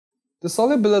The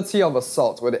solubility of a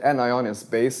salt where the anion is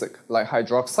basic, like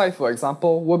hydroxide for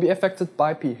example, will be affected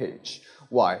by pH.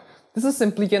 Why? This is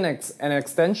simply an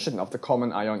extension of the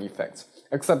common ion effect,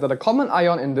 except that the common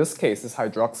ion in this case is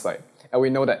hydroxide. And we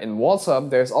know that in water,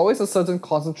 there is always a certain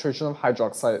concentration of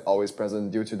hydroxide always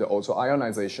present due to the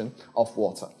autoionization of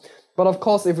water. But of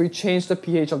course, if we change the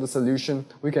pH of the solution,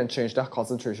 we can change the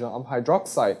concentration of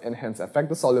hydroxide and hence affect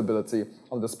the solubility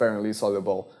of the sparingly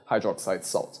soluble hydroxide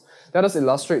salt. Let us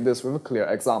illustrate this with a clear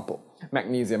example.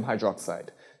 Magnesium hydroxide.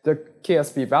 The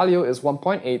Ksp value is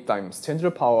 1.8 times 10 to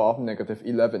the power of negative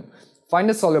 11. Find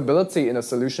the solubility in a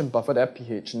solution buffered at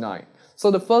pH 9. So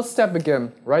the first step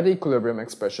again, write the equilibrium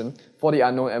expression for the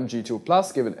unknown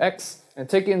Mg2+, give it x, and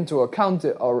take into account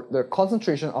the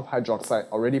concentration of hydroxide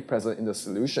already present in the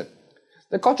solution.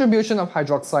 The contribution of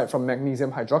hydroxide from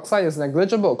magnesium hydroxide is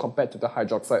negligible compared to the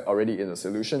hydroxide already in the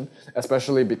solution,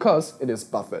 especially because it is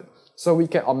buffered. So we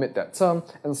can omit that term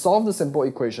and solve the simple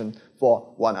equation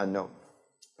for one unknown.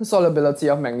 The solubility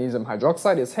of magnesium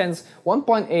hydroxide is hence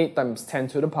 1.8 times 10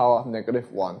 to the power of negative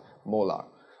 1 molar,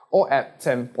 or at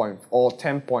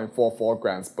 10.44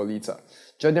 grams per liter.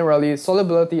 Generally,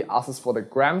 solubility asks for the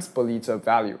grams per liter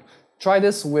value. Try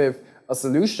this with a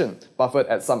solution buffered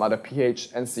at some other pH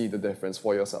and see the difference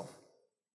for yourself.